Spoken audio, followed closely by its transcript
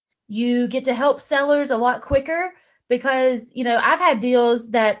You get to help sellers a lot quicker because, I've had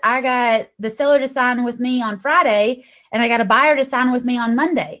deals that I got the seller to sign with me on Friday and I got a buyer to sign with me on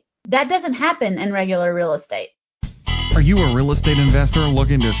Monday. That doesn't happen in regular real estate. Are you a real estate investor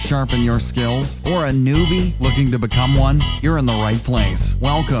looking to sharpen your skills or a newbie looking to become one? You're in the right place.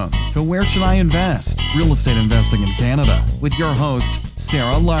 Welcome to Where Should I Invest? Real Estate Investing in Canada with your host,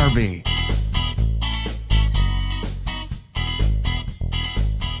 Sarah Larbi.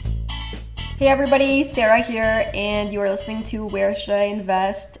 Hey everybody, Sarah here, and you are listening to Where Should I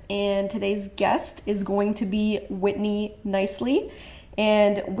Invest? And today's guest is going to be Whitney Nicely.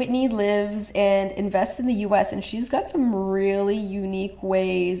 And Whitney lives and invests in the US, and she's got some really unique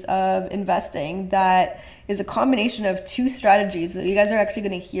ways of investing that is a combination of two strategies. So you guys are actually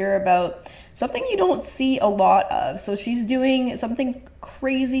going to hear about something you don't see a lot of. So she's doing something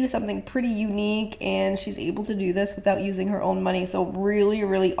crazy, something pretty unique, and she's able to do this without using her own money. So really,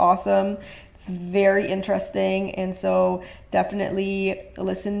 really awesome. It's very interesting, and so definitely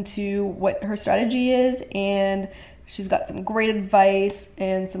listen to what her strategy is, and she's got some great advice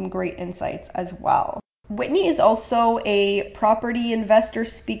and some great insights as well. Whitney is also a property investor,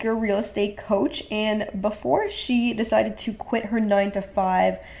 speaker, real estate coach, and before she decided to quit her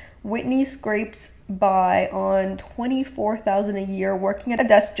 9-to-5, Whitney scrapes by on $24,000 a year working at a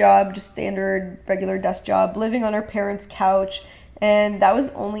desk job, just standard regular desk job, living on her parents' couch, and that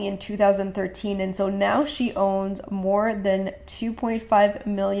was only in 2013. And so now she owns more than $2.5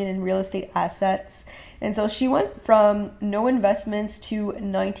 million in real estate assets. And so she went from no investments to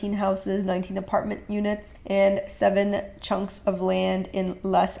 19 houses, 19 apartment units, and 7 chunks of land in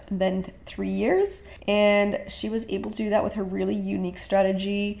less than 3 years. And she was able to do that with her really unique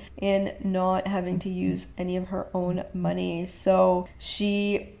strategy and not having to use any of her own money. So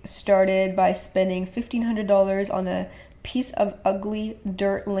she started by spending $1,500 on a piece of ugly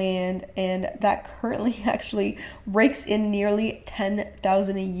dirt land, and that currently actually rakes in nearly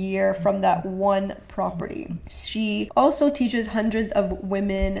 $10,000 a year from that one property. She also teaches hundreds of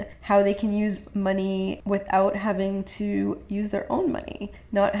women how they can use money without having to use their own money,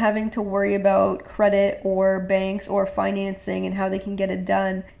 not having to worry about credit or banks or financing and how they can get it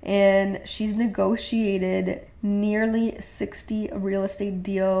done. And she's negotiated nearly 60 real estate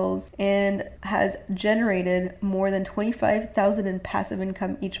deals and has generated more than $25,000 in passive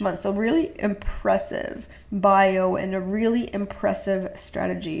income each month. So really impressive bio and a really impressive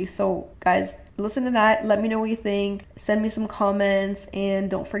strategy. So guys, listen to that. Let me know what you think. Send me some comments, and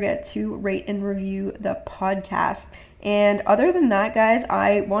don't forget to rate and review the podcast. And other than that, guys,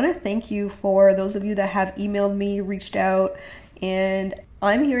 I want to thank you for those of you that have emailed me, reached out, and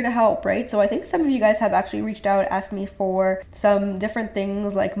I'm here to help, right? So I think some of you guys have actually reached out, asked me for some different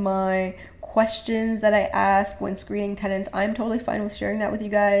things like my questions that I ask when screening tenants. I'm totally fine with sharing that with you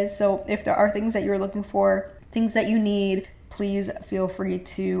guys. So if there are things that you're looking for, things that you need, please feel free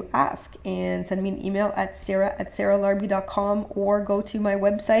to ask and send me an email at sarah@sarahlarbi.com or go to my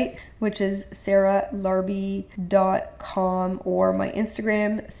website, which is sarahlarbi.com, or my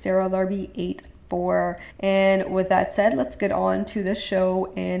Instagram, sarahlarbi84. And with that said, let's get on to the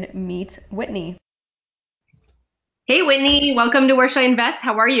show and meet Whitney. Hey Whitney, welcome to Where Should I Invest?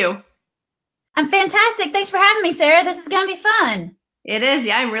 How are you? I'm fantastic. Thanks for having me, Sarah. This is going to be fun. It is,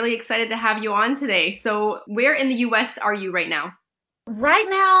 yeah. I'm really excited to have you on today. So where in the U.S. are you right now? Right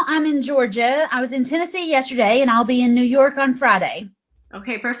now, I'm in Georgia. I was in Tennessee yesterday, and I'll be in New York on Friday.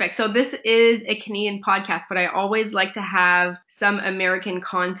 Okay, perfect. So this is a Canadian podcast, but I always like to have some American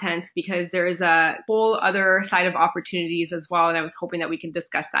content because there is a whole other side of opportunities as well, and I was hoping that we can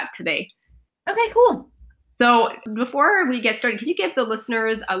discuss that today. Okay, cool. So before we get started, can you give the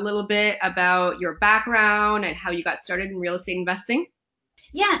listeners a little bit about your background and how you got started in real estate investing?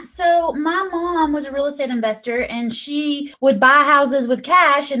 Yeah, so my mom was a real estate investor, and she would buy houses with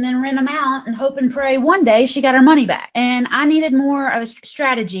cash and then rent them out and hope and pray one day she got her money back. And I needed more of a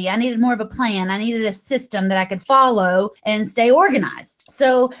strategy. I needed more of a plan. I needed a system that I could follow and stay organized.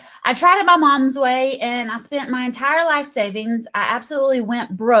 So I tried it my mom's way, and I spent my entire life savings. I absolutely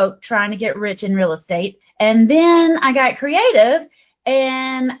went broke trying to get rich in real estate. And then I got creative,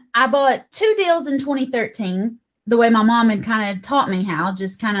 and I bought 2 deals in 2013. The way my mom had kind of taught me how,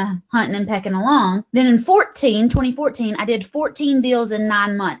 just kind of hunting and pecking along. Then in 2014, I did 14 deals in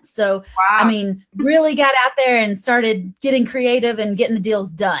 9 months. So, wow. I mean, really got out there and started getting creative and getting the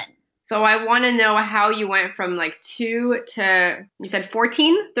deals done. So I want to know how you went from like 2 to, you said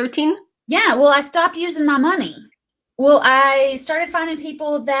 14, 13? Yeah, well, I stopped using my money. Well, I started finding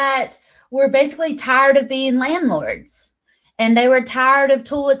people that were basically tired of being landlords, and they were tired of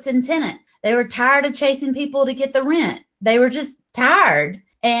tullets and tenants. They were tired of chasing people to get the rent. They were just tired.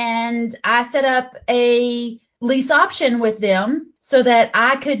 and I set up a lease option with them so that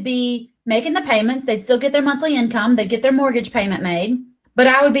I could be making the payments. They'd still get their monthly income. They'd get their mortgage payment made. But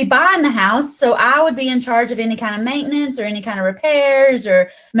I would be buying the house, so I would be in charge of any kind of maintenance or any kind of repairs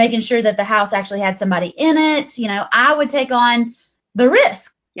or making sure that the house actually had somebody in it. I would take on the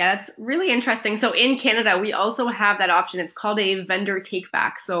risk. Yeah, that's really interesting. So in Canada, we also have that option. It's called a vendor take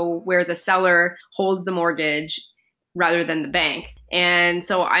back. So where the seller holds the mortgage rather than the bank. And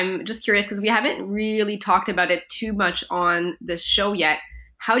so I'm just curious because we haven't really talked about it too much on this show yet.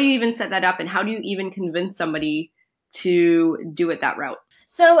 How do you even set that up and how do you even convince somebody to do it that route?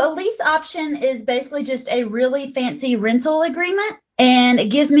 So a lease option is basically just a really fancy rental agreement, and it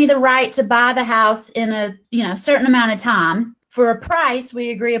gives me the right to buy the house in a certain amount of time for a price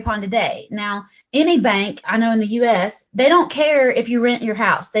we agree upon today. Now, any bank, I know in the US, they don't care if you rent your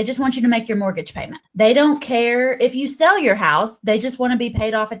house. They just want you to make your mortgage payment. They don't care if you sell your house. They just want to be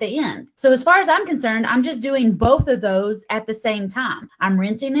paid off at the end. So as far as I'm concerned, I'm just doing both of those at the same time. I'm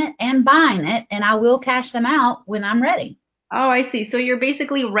renting it and buying it, and I will cash them out when I'm ready. Oh, I see. So you're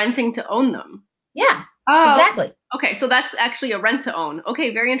basically renting to own them. Yeah, Oh, exactly. okay. So that's actually a rent to own.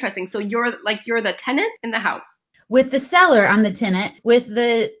 Okay, very interesting. So you're the tenant in the house. With the seller, I'm the tenant. With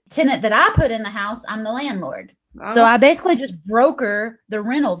the tenant that I put in the house, I'm the landlord. So Oh. I basically just broker the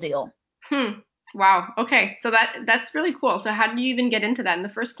rental deal. Wow. Okay. So that's really cool. So how did you even get into that in the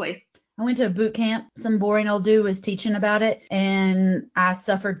first place? I went to a boot camp. Some boring old dude was teaching about it, and I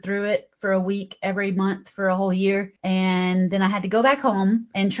suffered through it for a week every month for a whole year. And then I had to go back home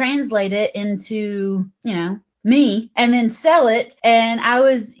and translate it into, me, and then sell it. And I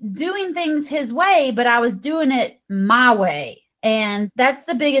was doing things his way, but I was doing it my way. And that's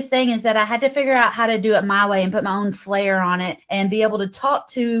the biggest thing, is that I had to figure out how to do it my way and put my own flair on it and be able to talk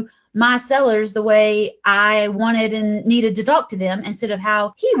to my sellers the way I wanted and needed to talk to them instead of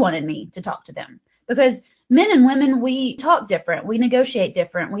how he wanted me to talk to them. Because men and women, we talk different. We negotiate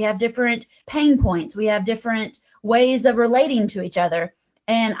different. We have different pain points. We have different ways of relating to each other.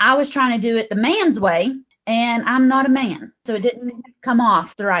 And I was trying to do it the man's way, and I'm not a man, so it didn't come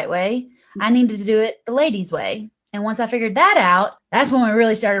off the right way. I needed to do it the lady's way. And once I figured that out, that's when we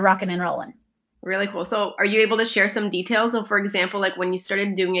really started rocking and rolling. Really cool. So are you able to share some details of, for example, like when you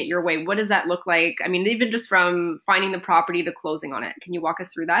started doing it your way, what does that look like? I mean, even just from finding the property to closing on it. Can you walk us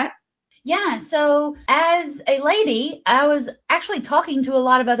through that? Yeah, so as a lady, I was actually talking to a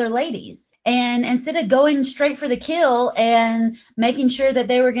lot of other ladies. And instead of going straight for the kill and making sure that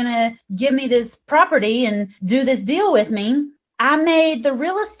they were going to give me this property and do this deal with me, I made the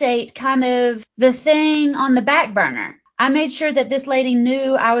real estate kind of the thing on the back burner. I made sure that this lady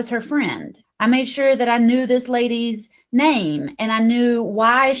knew I was her friend. I made sure that I knew this lady's name and I knew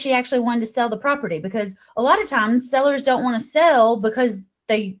why she actually wanted to sell the property, because a lot of times sellers don't want to sell because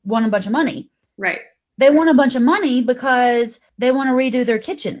they want a bunch of money. Right. They want a bunch of money because they want to redo their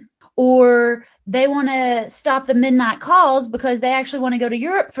kitchen, or they want to stop the midnight calls because they actually want to go to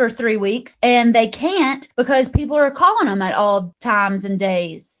Europe for 3 weeks and they can't because people are calling them at all times and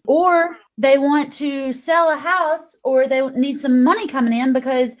days. Or they want to sell a house, or they need some money coming in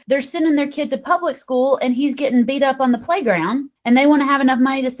because they're sending their kid to public school and he's getting beat up on the playground and they want to have enough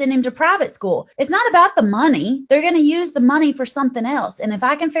money to send him to private school. It's not about the money. They're going to use the money for something else. And if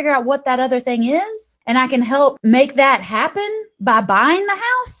I can figure out what that other thing is and I can help make that happen by buying the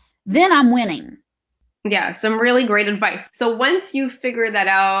house, then I'm winning. Yeah, some really great advice. So once you figure that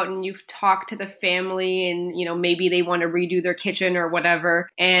out and you've talked to the family and, maybe they want to redo their kitchen or whatever,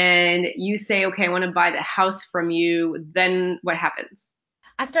 and you say, okay, I want to buy the house from you, then what happens?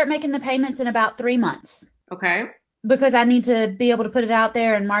 I start making the payments in about 3 months. Okay. Because I need to be able to put it out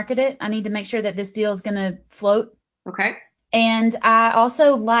there and market it. I need to make sure that this deal is going to float. Okay. And I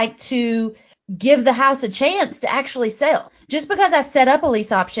also like to give the house a chance to actually sell. Just because I set up a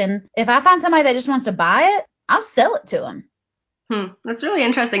lease option, if I find somebody that just wants to buy it, I'll sell it to them. That's really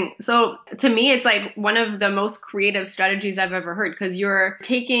interesting. So to me, it's like one of the most creative strategies I've ever heard, because you're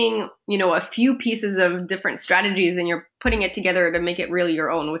taking, a few pieces of different strategies and you're putting it together to make it really your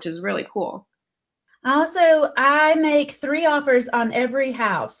own, which is really cool. Also, I make 3 offers on every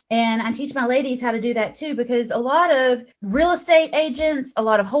house, and I teach my ladies how to do that too, because a lot of real estate agents, a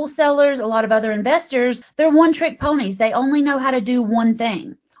lot of wholesalers, a lot of other investors, they're one-trick ponies. They only know how to do one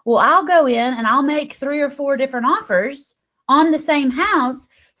thing. Well, I'll go in and I'll make 3 or 4 different offers on the same house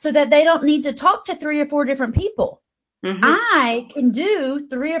so that they don't need to talk to 3 or 4 different people. Mm-hmm. I can do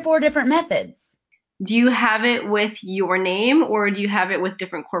 3 or 4 different methods. Do you have it with your name or do you have it with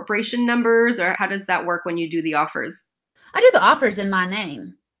different corporation numbers, or how does that work when you do the offers? I do the offers in my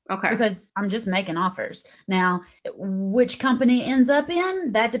name. Okay. because I'm just making offers. Now, which company ends up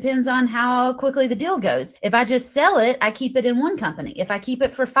in, that depends on how quickly the deal goes. If I just sell it, I keep it in one company. If I keep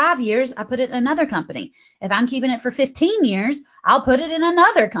it for 5 years, I put it in another company. If I'm keeping it for 15 years, I'll put it in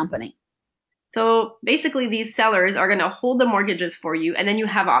another company. So basically these sellers are going to hold the mortgages for you, and then you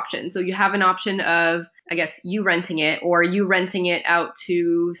have options. So you have an option of, I guess, you renting it, or you renting it out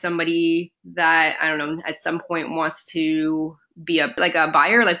to somebody that, I don't know, at some point wants to be a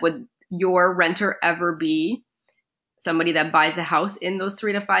buyer. Like, would your renter ever be somebody that buys the house in those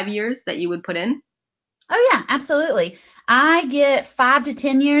 3 to 5 years that you would put in? Oh, yeah, absolutely. I get 5 to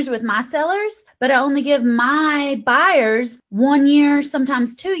 10 years with my sellers, but I only give my buyers 1 year,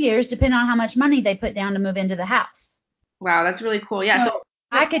 sometimes 2 years, depending on how much money they put down to move into the house. Wow, that's really cool. Yeah. So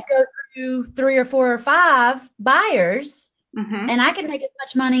I could go through 3 or 4 or 5 buyers, Mhm. and I can make as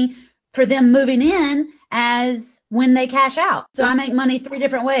much money for them moving in as when they cash out. So I make money 3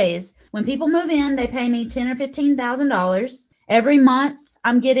 different ways. When people move in, they pay me $10,000 or $15,000 every month.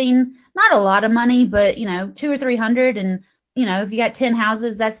 I'm getting not a lot of money, but $200 or $300, and if you got 10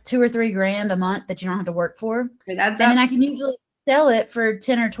 houses, that's $2,000 or $3,000 a month that you don't have to work for. It adds And up. then I can usually sell it for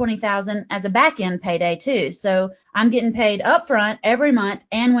 10 or 20,000 as a back end payday too. So I'm getting paid upfront every month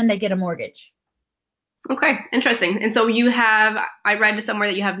and when they get a mortgage. Okay, interesting. And so I read somewhere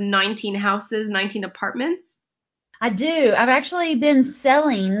that you have 19 houses, 19 apartments. I do. I've actually been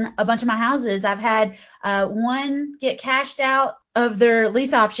selling a bunch of my houses. I've had one get cashed out of their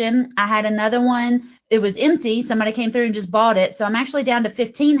lease option. I had another one. It was empty. Somebody came through and just bought it. So I'm actually down to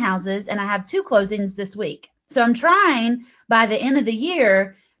 15 houses, and I have 2 closings this week. So I'm trying by the end of the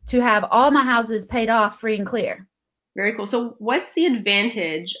year to have all my houses paid off free and clear. Very cool. So what's the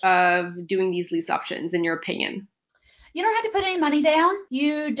advantage of doing these lease options in your opinion? You don't have to put any money down.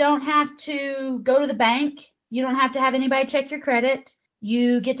 You don't have to go to the bank. You don't have to have anybody check your credit.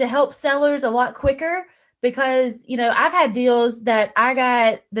 You get to help sellers a lot quicker because, I've had deals that I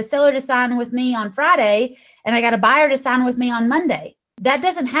got the seller to sign with me on Friday and I got a buyer to sign with me on Monday. That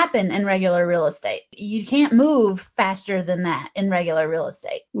doesn't happen in regular real estate. You can't move faster than that in regular real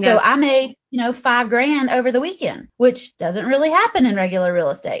estate. So Yeah. I made, $5,000 over the weekend, which doesn't really happen in regular real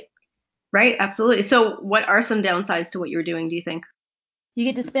estate. Right, absolutely. So what are some downsides to what you're doing, do you think? You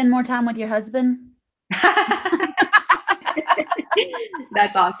get to spend more time with your husband.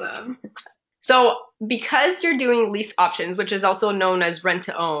 That's awesome. So because you're doing lease options, which is also known as rent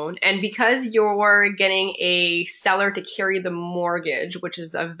to own, and because you're getting a seller to carry the mortgage, which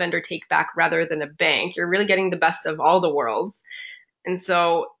is a vendor take back rather than a bank, you're really getting the best of all the worlds. And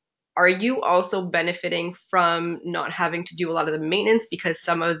so are you also benefiting from not having to do a lot of the maintenance because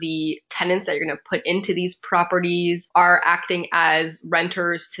some of the tenants that you're going to put into these properties are acting as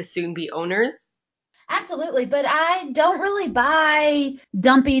renters to soon be owners? Absolutely, but I don't really buy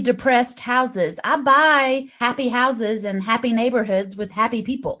dumpy, depressed houses. I buy happy houses and happy neighborhoods with happy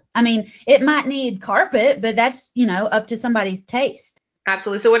people. I mean, it might need carpet, but that's, up to somebody's taste.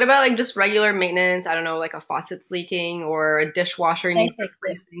 Absolutely. So what about like just regular maintenance? I don't know, like a faucet's leaking or a dishwasher They needs fix it.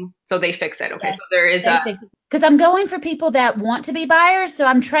 replacing. So they fix it. Okay. Yes, So there is they a, fix it. Because I'm going for people that want to be buyers, so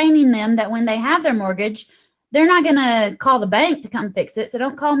I'm training them that when they have their mortgage, they're not going to call the bank to come fix it, so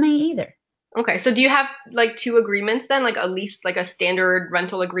don't call me either. okay. So do you have like 2 agreements then, like a lease, like a standard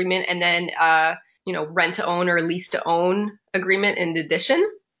rental agreement and then, rent to own or lease to own agreement in addition?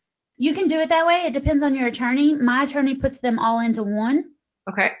 You can do it that way. It depends on your attorney. My attorney puts them all into one,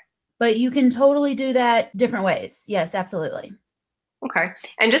 Okay. but you can totally do that different ways. Yes, absolutely. Okay.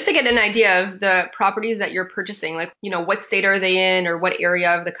 And just to get an idea of the properties that you're purchasing, like, what state are they in or what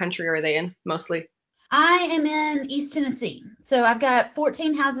area of the country are they in mostly? I am in East Tennessee. So I've got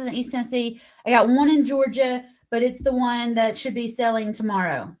 14 houses in East Tennessee. I got one in Georgia, but it's the one that should be selling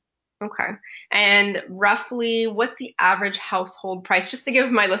tomorrow. Okay. And roughly, what's the average household price? Just to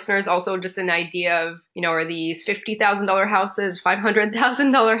give my listeners also just an idea of, are these $50,000 houses,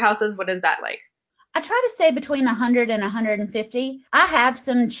 $500,000 houses? What is that like? I try to stay between 100 and 150. I have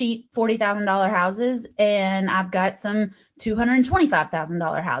some cheap $40,000 houses and I've got some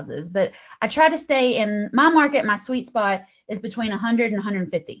 $225,000 houses, but I try to stay in my market. My sweet spot is between 100 and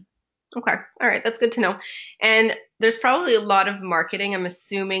 150. Okay. All right. That's good to know. And there's probably a lot of marketing I'm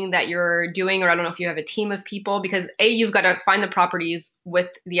assuming that you're doing, or I don't know if you have a team of people, because A, you've got to find the properties with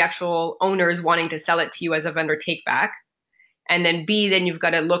the actual owners wanting to sell it to you as a vendor take back. And then B, then you've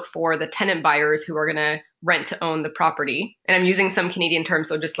got to look for the tenant buyers who are going to rent to own the property. And I'm using some Canadian terms,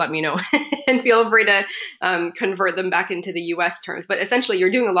 so just let me know and feel free to convert them back into the US terms. But essentially,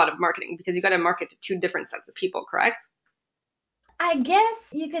 you're doing a lot of marketing because you've got to market to 2 different sets of people, correct? I guess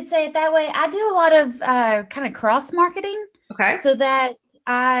you could say it that way. I do a lot of kind of cross marketing Okay. so that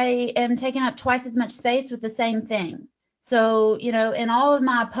I am taking up twice as much space with the same thing. So, in all of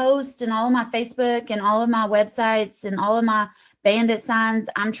my posts and all of my Facebook and all of my websites and all of my bandit signs,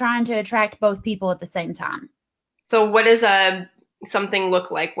 I'm trying to attract both people at the same time. So what does something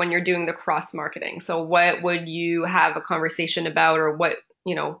look like when you're doing the cross marketing? So what would you have a conversation about, or what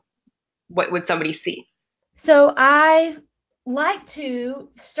would somebody see? So I like to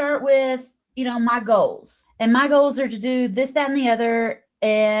start with, my goals. And my goals are to do this, that, and the other,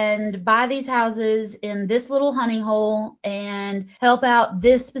 and buy these houses in this little honey hole and help out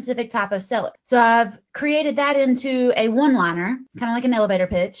this specific type of seller. So I've created that into a one-liner, kind of like an elevator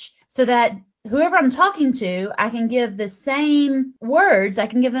pitch, so that whoever I'm talking to, I can give the same words, I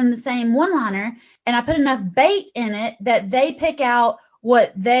can give them the same one-liner, and I put enough bait in it that they pick out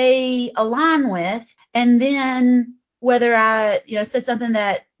what they align with, and then whether I, said something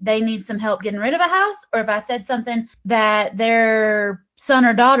that they need some help getting rid of a house, or if I said something that their son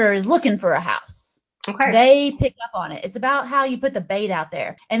or daughter is looking for a house, Okay. they pick up on it. It's about how you put the bait out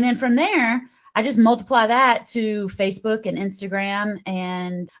there. And then from there, I just multiply that to Facebook and Instagram,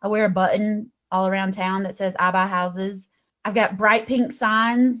 and I wear a button all around town that says I buy houses. I've got bright pink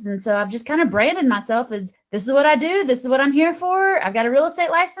signs, and so I've just kind of branded myself as this is what I do, this is what I'm here for. I've got a real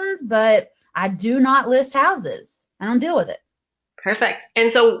estate license, but I do not list houses. I don't deal with it. Perfect.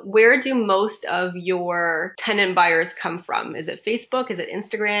 And so where do most of your tenant buyers come from? Is it Facebook? Is it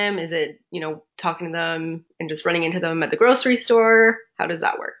Instagram? Is it, talking to them and just running into them at the grocery store? How does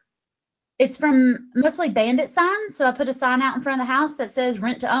that work? It's from mostly bandit signs. So I put a sign out in front of the house that says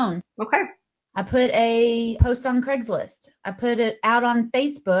rent to own. Okay. I put a post on Craigslist. I put it out on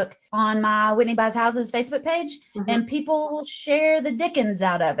Facebook on my Whitney Buys Houses Facebook page, and people will share the dickens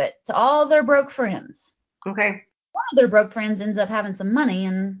out of it to all their broke friends. Okay. One of their broke friends ends up having some money,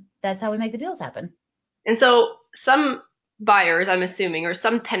 and that's how we make the deals happen. And so some buyers, I'm assuming, or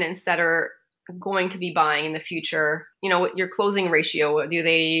some tenants that are going to be buying in the future, your closing ratio, do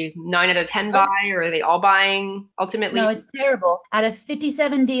they 9 out of 10 buy, or are they all buying ultimately? No, it's terrible. Out of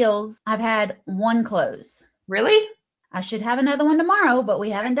 57 deals, I've had one close. Really? I should have another one tomorrow, but we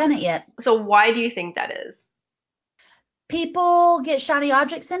haven't done it yet. So why do you think that is? People get shiny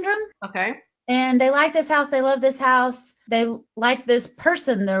object syndrome. Okay. And they like this house. They love this house. They like this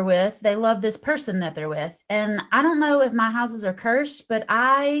person they're with. They love this person that they're with. And I don't know if my houses are cursed, but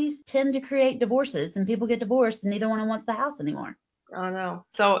I tend to create divorces, and people get divorced and neither one of them wants the house anymore. Oh, no.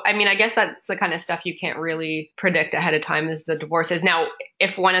 So, I guess that's the kind of stuff you can't really predict ahead of time, is the divorces. Now,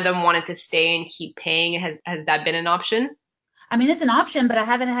 if one of them wanted to stay and keep paying, has that been an option? It's an option, but I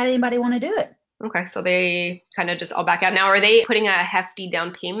haven't had anybody want to do it. Okay, so they kind of just all back out. Now, are they putting a hefty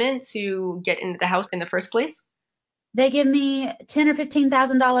down payment to get into the house in the first place? They give me $10,000 or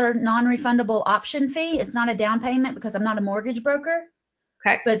 $15,000 non-refundable option fee. It's not a down payment because I'm not a mortgage broker.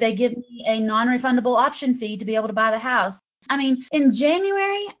 Okay. But they give me a non-refundable option fee to be able to buy the house. In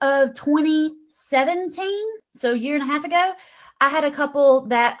January of 2017, so a year and a half ago, I had a couple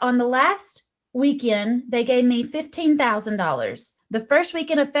that on the last weekend, they gave me $15,000. The first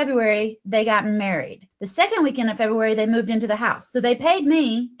weekend of February, they got married. The second weekend of February, they moved into the house. So they paid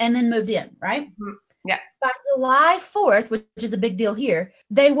me and then moved in, right? Mm-hmm. Yeah. By July 4th, which is a big deal here,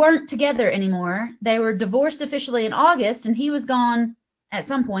 they weren't together anymore. They were divorced officially in August, and he was gone at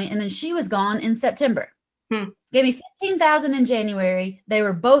some point, and then she was gone in September. Gave me $15,000 in January. They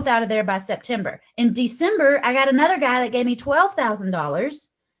were both out of there by September. In December, I got another guy that gave me $12,000,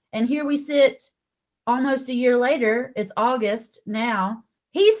 and here we sit almost a year later. It's August now.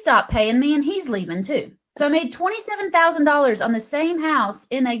 He stopped paying me, and he's leaving too. So I made $27,000 on the same house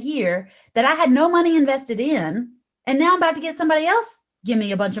in a year that I had no money invested in, and now I'm about to get somebody else give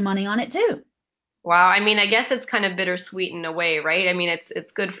me a bunch of money on it too. Wow. I guess it's kind of bittersweet in a way, right?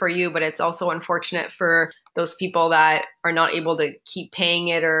 It's good for you, but it's also unfortunate for those people that are not able to keep paying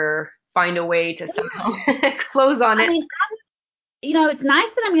it or find a way to somehow close on it. It's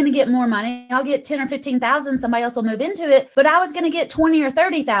nice that I'm going to get more money. I'll get 10 or 15,000. Somebody else will move into it, but I was going to get 20 or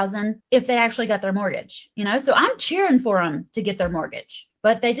 30,000 if they actually got their mortgage, so I'm cheering for them to get their mortgage,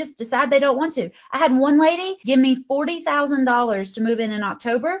 but they just decide they don't want to. I had one lady give me $40,000 to move in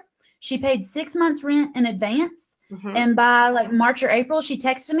October. She paid 6 months rent in advance. And by like March or April, she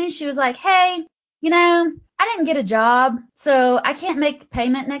texted me. She was like, hey, I didn't get a job, so I can't make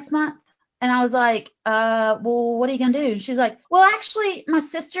payment next month. And I was like, well, what are you going to do? She was like, well, actually, my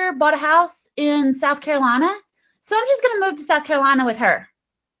sister bought a house in South Carolina, so I'm just going to move to South Carolina with her.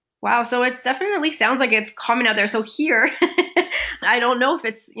 Wow. So it's definitely sounds like it's common out there. So here, I don't know if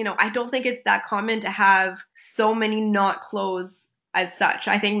it's, I don't think it's that common to have so many not close as such.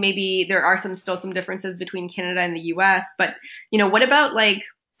 I think maybe there are still some differences between Canada and the US, but what about like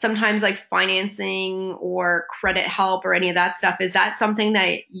sometimes like financing or credit help or any of that stuff? Is that something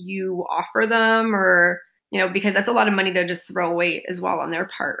that you offer them, or, because that's a lot of money to just throw away as well on their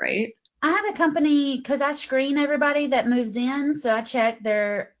part, right? I have a company because I screen everybody that moves in. So I check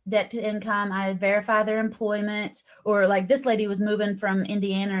their debt to income. I verify their employment. Or like this lady was moving from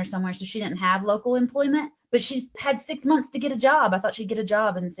Indiana or somewhere, so she didn't have local employment, but she's had 6 months to get a job. I thought she'd get a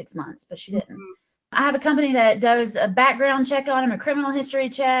job in 6 months, but she didn't. I have a company that does a background check on them, a criminal history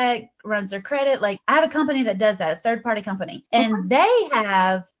check, runs their credit. Like I have a company that does that, a third party company, and they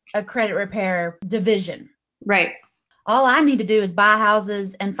have a credit repair division. Right. All I need to do is buy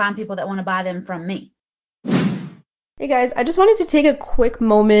houses and find people that want to buy them from me. Hey guys, I just wanted to take a quick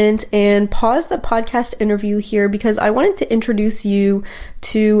moment and pause the podcast interview here because I wanted to introduce you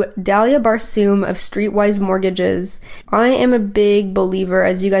to Dalia Barsoom of Streetwise Mortgages. I am a big believer,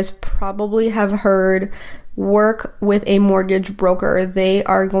 as you guys probably have heard, work with a mortgage broker. They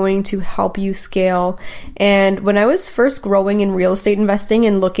are going to help you scale. And when I was first growing in real estate investing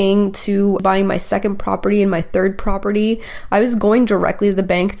and looking to buying my second property and my third property, I was going directly to the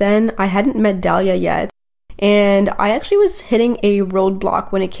bank then. I hadn't met Dalia yet. And I actually was hitting a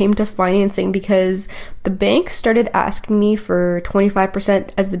roadblock when it came to financing because the bank started asking me for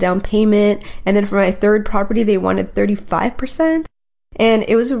 25% as the down payment. And then for my third property, they wanted 35%. And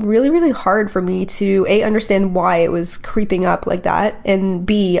it was really, really hard for me to A, understand why it was creeping up like that, and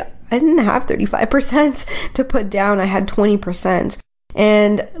B, I didn't have 35% to put down. I had 20%.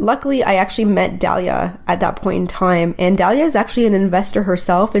 And luckily, I actually met Dalia at that point in time. And Dalia is actually an investor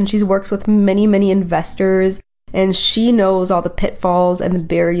herself, and she works with many, many investors. And she knows all the pitfalls and the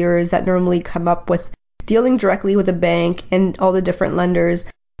barriers that normally come up with dealing directly with a bank and all the different lenders.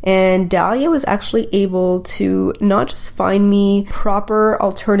 And Dalia was actually able to not just find me proper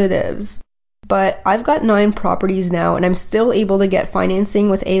alternatives, but I've got 9 properties now and I'm still able to get financing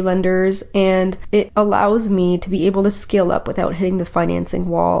with A lenders, and it allows me to be able to scale up without hitting the financing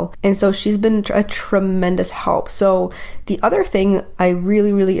wall. And so she's been a tremendous help. So the other thing I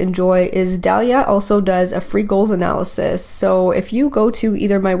really, really enjoy is Dalia also does a free goals analysis. So if you go to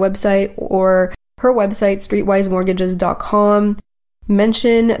either my website or her website, streetwisemortgages.com,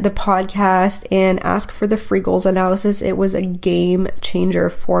 mention the podcast and ask for the free goals analysis, it was a game changer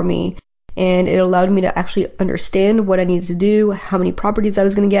for me. And it allowed me to actually understand what I needed to do, how many properties I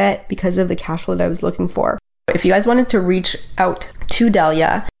was going to get because of the cash flow that I was looking for. If you guys wanted to reach out to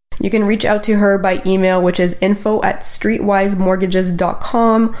Dalia, you can reach out to her by email, which is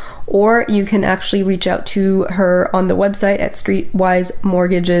info@streetwisemortgages.com, or you can actually reach out to her on the website at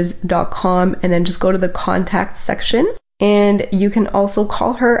streetwisemortgages.com and then just go to the contact section. And you can also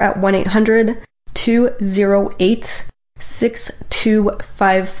call her at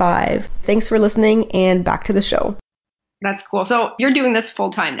 1-800-208-6255. Thanks for listening, and back to the show. That's cool. So you're doing this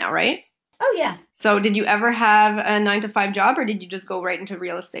full time now, right? Oh, yeah. So did you ever have a 9-to-5 job, or did you just go right into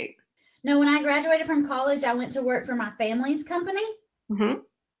real estate? No, when I graduated from college, I went to work for my family's company. Mm-hmm.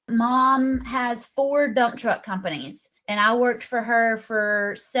 Mom has 4 dump truck companies, and I worked for her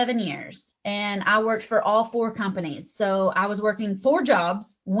for 7 years, and I worked for all 4 companies. So I was working 4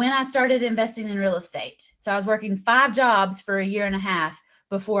 jobs when I started investing in real estate. So I was working 5 jobs for a year and a half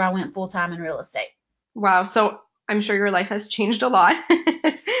before I went full time in real estate. Wow. So I'm sure your life has changed a lot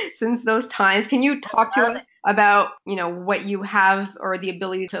since those times. Can you talk to us about, what you have or the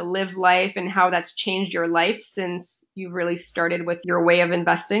ability to live life and how that's changed your life since you really started with your way of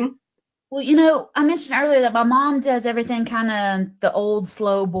investing? Well, I mentioned earlier that my mom does everything kind of the old,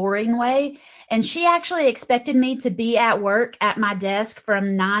 slow, boring way. And she actually expected me to be at work at my desk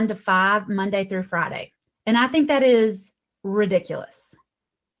from 9 to 5, Monday through Friday. And I think that is ridiculous,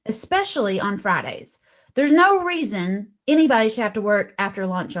 especially on Fridays. There's no reason anybody should have to work after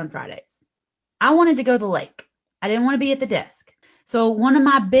lunch on Fridays. I wanted to go to the lake. I didn't want to be at the desk. So one of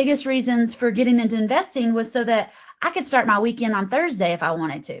my biggest reasons for getting into investing was so that I could start my weekend on Thursday if I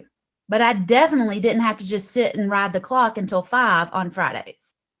wanted to. But I definitely didn't have to just sit and ride the clock until 5 on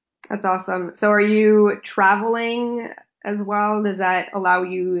Fridays. That's awesome. So are you traveling as well? Does that allow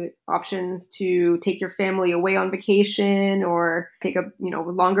you options to take your family away on vacation or take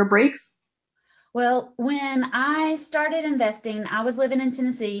longer breaks? Well, when I started investing, I was living in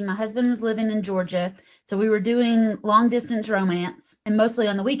Tennessee. My husband was living in Georgia. So we were doing long distance romance, and mostly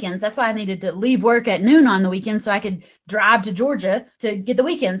on the weekends. That's why I needed to leave work at noon on the weekend so I could drive to Georgia to get the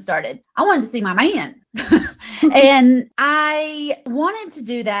weekend started. I wanted to see my man. And I wanted to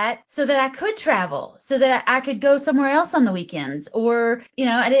do that so that I could travel, so that I could go somewhere else on the weekends. Or,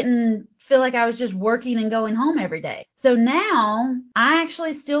 I didn't feel like I was just working and going home every day. So now I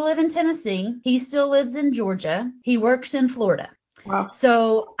actually still live in Tennessee. He still lives in Georgia. He works in Florida. Wow.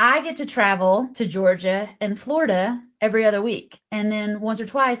 So I get to travel to Georgia and Florida every other week. And then once or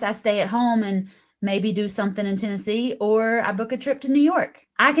twice I stay at home and maybe do something in Tennessee, or I book a trip to New York.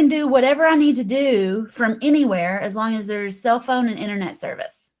 I can do whatever I need to do from anywhere as long as there's cell phone and internet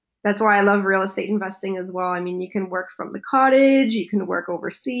service. That's why I love real estate investing as well. I mean, you can work from the cottage, you can work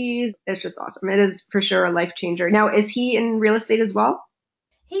overseas. It's just awesome. It is for sure a life changer. Now, is he in real estate as well?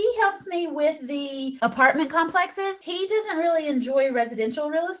 He helps me with the apartment complexes. He doesn't really enjoy residential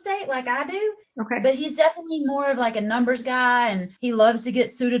real estate like I do. Okay. But he's definitely more of like a numbers guy, and he loves to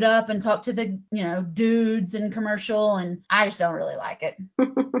get suited up and talk to the, dudes in commercial, and I just don't really like it.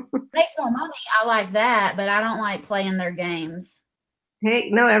 Makes more money. I like that, but I don't like playing their games.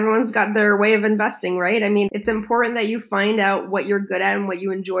 Hey, no, everyone's got their way of investing, right? I mean, it's important that you find out what you're good at and what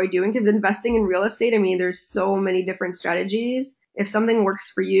you enjoy doing, because investing in real estate, I mean, there's so many different strategies. If something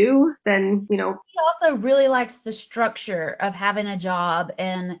works for you, then, He also really likes the structure of having a job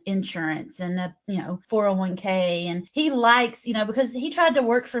and insurance and a, 401k. And he likes, because he tried to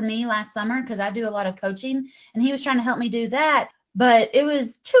work for me last summer because I do a lot of coaching, and he was trying to help me do that. But it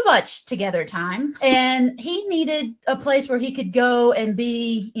was too much together time, and he needed a place where he could go and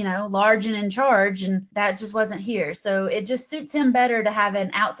be, large and in charge, and that just wasn't here. So it just suits him better to have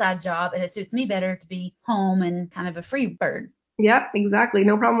an outside job, and it suits me better to be home and kind of a free bird. Yep, exactly.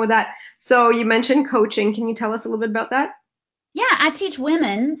 No problem with that. So you mentioned coaching. Can you tell us a little bit about that? Yeah, I teach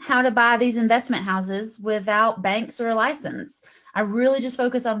women how to buy these investment houses without banks or a license. I really just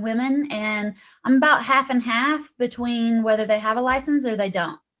focus on women, and I'm about half and half between whether they have a license or they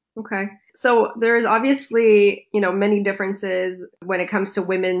don't. Okay. So there's obviously, many differences when it comes to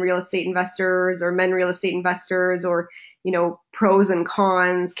women real estate investors or men real estate investors, or, pros and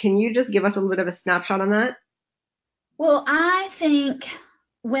cons. Can you just give us a little bit of a snapshot on that? Well, I think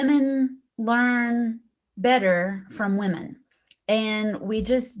women learn better from women, and we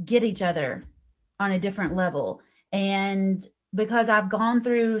just get each other on a different level. And because I've gone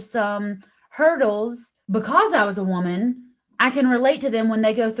through some hurdles because I was a woman, I can relate to them when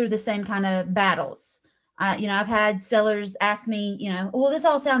they go through the same kind of battles. I've had sellers ask me, well, this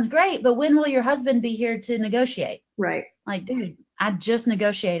all sounds great, but when will your husband be here to negotiate? Right. Like, dude, I just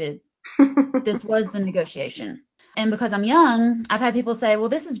negotiated. This was the negotiation. And because I'm young, I've had people say, well,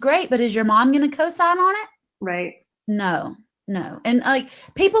 this is great, but is your mom going to co-sign on it? Right. No. And like,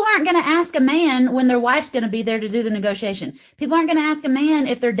 people aren't going to ask a man when their wife's going to be there to do the negotiation. People aren't going to ask a man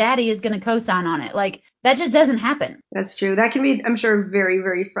if their daddy is going to co-sign on it. Like, that just doesn't happen. That's true. That can be, I'm sure, very,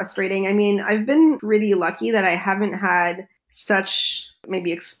 very frustrating. I mean, I've been really lucky that I haven't had such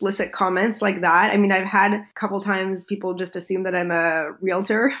maybe explicit comments like that. I mean, I've had a couple times people just assume that I'm a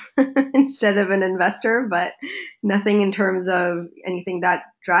realtor instead of an investor, but nothing in terms of anything that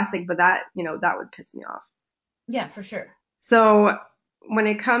drastic. But that, that would piss me off. Yeah, for sure. So when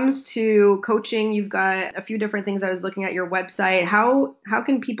it comes to coaching, you've got a few different things. I was looking at your website. How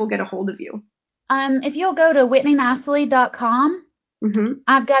can people get a hold of you? If you'll go to whitneynicely.com,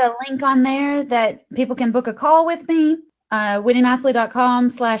 I've got a link on there that people can book a call with me.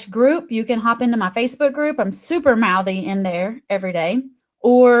 whitneynicely.com/group. You can hop into my Facebook group. I'm super mouthy in there every day.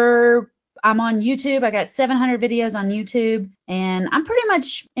 Or I'm on YouTube. I got 700 videos on YouTube, and I'm pretty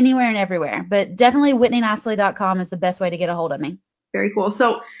much anywhere and everywhere. But definitely whitneynicely.com is the best way to get a hold of me. Very cool.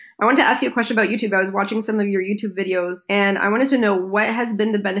 So I wanted to ask you a question about YouTube. I was watching some of your YouTube videos, and I wanted to know what has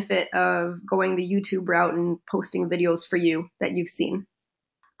been the benefit of going the YouTube route and posting videos for you that you've seen.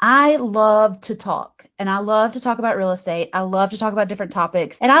 I love to talk, and I love to talk about real estate. I love to talk about different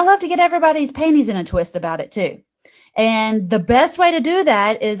topics, and I love to get everybody's panties in a twist about it too. And the best way to do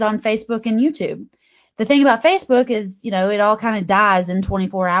that is on Facebook and YouTube. The thing about Facebook is, it all kind of dies in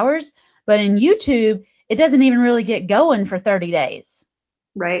 24 hours, but in YouTube, it doesn't even really get going for 30 days.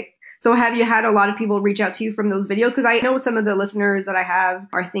 Right. So have you had a lot of people reach out to you from those videos? Because I know some of the listeners that I have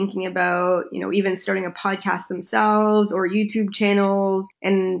are thinking about, even starting a podcast themselves or YouTube channels.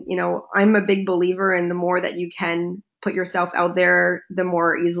 And, I'm a big believer in the more that you can put yourself out there, the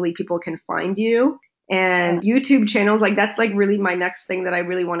more easily people can find you. And YouTube channels, that's really my next thing that I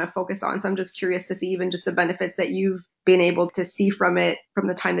really want to focus on. So I'm just curious to see even just the benefits that you've been able to see from it from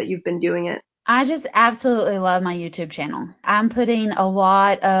the time that you've been doing it. I just absolutely love my YouTube channel. I'm putting a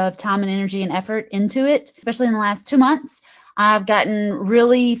lot of time and energy and effort into it, especially in the last 2 months. I've gotten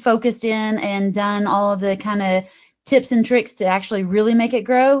really focused in and done all of the kind of tips and tricks to actually really make it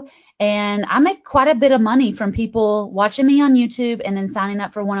grow. And I make quite a bit of money from people watching me on YouTube and then signing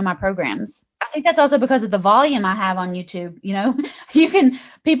up for one of my programs. I think that's also because of the volume I have on YouTube.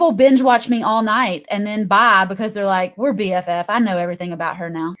 People binge watch me all night and then buy because they're like, we're BFF. I know everything about her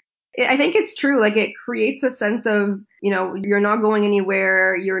now. I think it's true. Like it creates a sense of, you're not going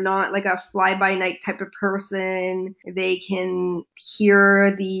anywhere. You're not like a fly by night type of person. They can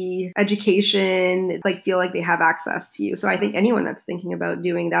hear the education, like feel like they have access to you. So I think anyone that's thinking about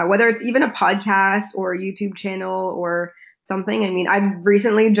doing that, whether it's even a podcast or a YouTube channel or something. I mean, I've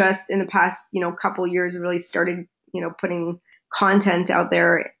recently just in the past, couple years really started, putting content out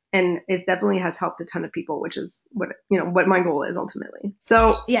there. And it definitely has helped a ton of people, which is what my goal is ultimately.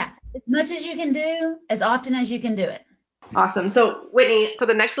 So yeah, as much as you can do, as often as you can do it. Awesome. So Whitney,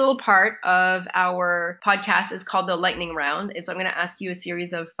 the next little part of our podcast is called the lightning round. So I'm going to ask you a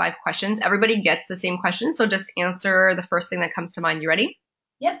series of 5 questions. Everybody gets the same question. So just answer the first thing that comes to mind. You ready?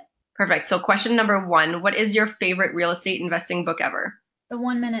 Yep. Perfect. So question number 1, what is your favorite real estate investing book ever? The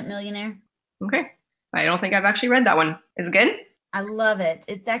 1 Minute Millionaire. Okay. I don't think I've actually read that one. Is it good? I love it.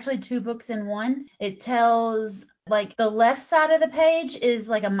 It's actually 2 books in one. It tells, like, the left side of the page is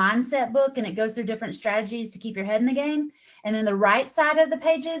like a mindset book, and it goes through different strategies to keep your head in the game. And then the right side of the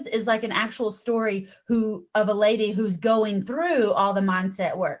pages is like an actual story of a lady who's going through all the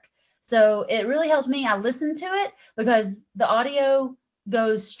mindset work. So it really helped me. I listened to it because the audio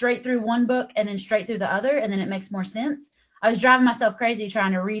goes straight through one book and then straight through the other, and then it makes more sense. I was driving myself crazy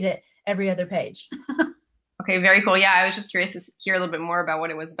trying to read it every other page. Okay, very cool. Yeah, I was just curious to hear a little bit more about what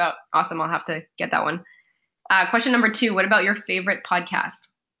it was about. Awesome. I'll have to get that one. Question number 2, what about your favorite podcast?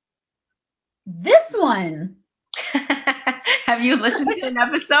 This one. Have you listened to an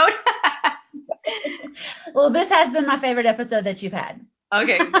episode? Well, this has been my favorite episode that you've had.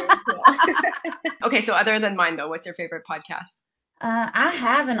 Okay, very cool. Okay, so other than mine though, what's your favorite podcast? I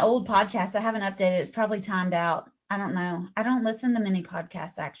have an old podcast. I haven't updated. It's probably timed out. I don't know. I don't listen to many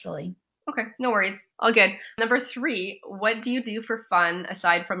podcasts actually. Okay, no worries. All good. Number 3, what do you do for fun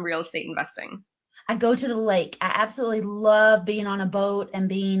aside from real estate investing? I go to the lake. I absolutely love being on a boat and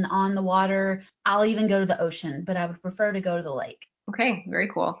being on the water. I'll even go to the ocean, but I would prefer to go to the lake. Okay, very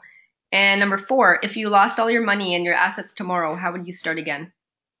cool. And number 4, if you lost all your money and your assets tomorrow, how would you start again?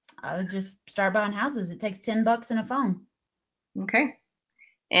 I would just start buying houses. It takes $10 and a phone. Okay.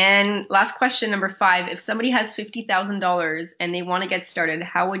 And last question, number 5, if somebody has $50,000 and they want to get started,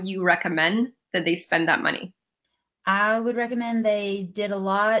 how would you recommend that they spend that money? I would recommend they did a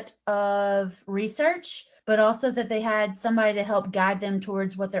lot of research, but also that they had somebody to help guide them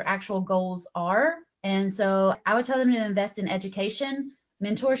towards what their actual goals are. And so I would tell them to invest in education,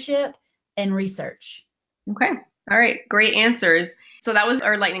 mentorship, and research. Okay. All right. Great answers. So that was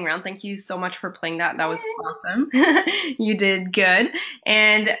our lightning round. Thank you so much for playing that. That was awesome. You did good.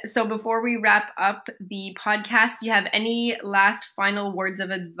 And so before we wrap up the podcast, do you have any last final words of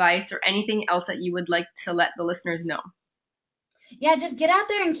advice or anything else that you would like to let the listeners know? Yeah, just get out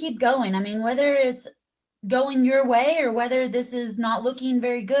there and keep going. I mean, whether it's going your way or whether this is not looking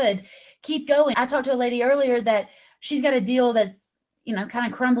very good, keep going. I talked to a lady earlier that she's got a deal that's,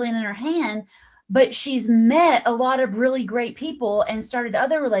 kind of crumbling in her hand, but she's met a lot of really great people and started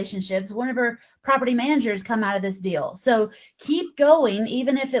other relationships. One of her property managers come out of this deal. So keep going,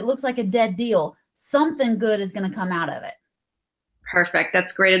 even if it looks like a dead deal. Something good is going to come out of it. Perfect.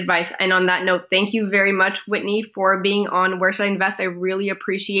 That's great advice. And on that note, thank you very much, Whitney, for being on Where Should I Invest? I really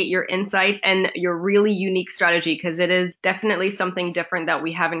appreciate your insights and your really unique strategy because it is definitely something different that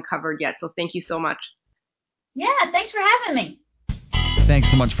we haven't covered yet. So thank you so much. Yeah, thanks for having me.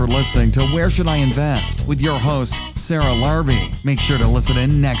 Thanks so much for listening to Where Should I Invest with your host, Sarah Larby. Make sure to listen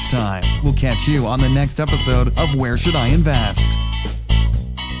in next time. We'll catch you on the next episode of Where Should I Invest?